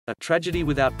A tragedy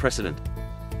without precedent.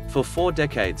 For 4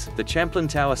 decades, the Champlain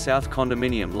Tower South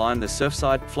condominium lined the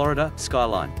Surfside, Florida,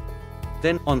 skyline.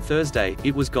 Then, on Thursday,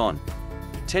 it was gone.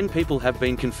 10 people have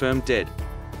been confirmed dead.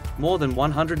 More than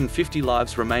 150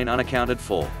 lives remain unaccounted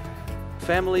for.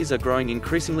 Families are growing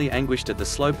increasingly anguished at the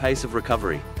slow pace of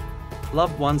recovery.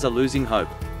 Loved ones are losing hope.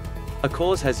 A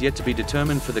cause has yet to be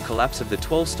determined for the collapse of the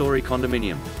 12-story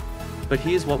condominium. But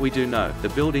here's what we do know: the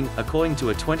building, according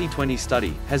to a 2020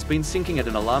 study, has been sinking at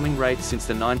an alarming rate since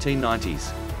the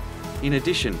 1990s. In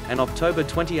addition, an October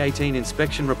 2018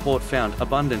 inspection report found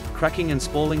abundant cracking and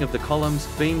spalling of the columns,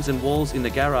 beams and walls in the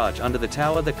garage under the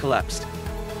tower that collapsed.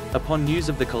 Upon news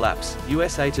of the collapse,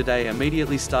 USA Today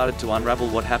immediately started to unravel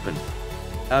what happened.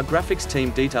 Our graphics team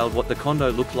detailed what the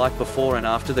condo looked like before and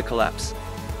after the collapse.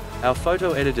 Our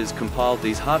photo editors compiled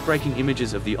these heartbreaking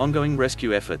images of the ongoing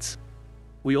rescue efforts.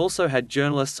 We also had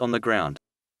journalists on the ground.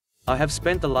 I have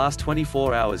spent the last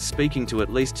 24 hours speaking to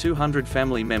at least 200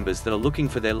 family members that are looking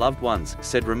for their loved ones,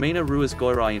 said Romina Ruiz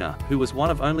Goiraina, who was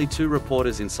one of only 2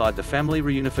 reporters inside the family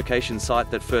reunification site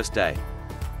that first day.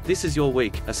 This is your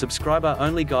week, a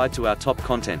subscriber-only guide to our top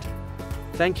content.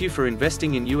 Thank you for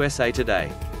investing in USA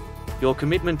Today. Your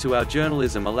commitment to our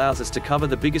journalism allows us to cover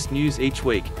the biggest news each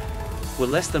week. We're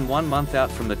less than 1 month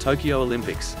out from the Tokyo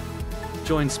Olympics.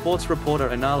 Join sports reporter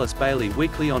Analis Bailey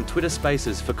weekly on Twitter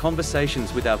Spaces for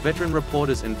conversations with our veteran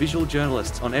reporters and visual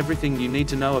journalists on everything you need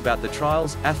to know about the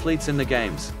trials, athletes and the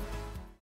games.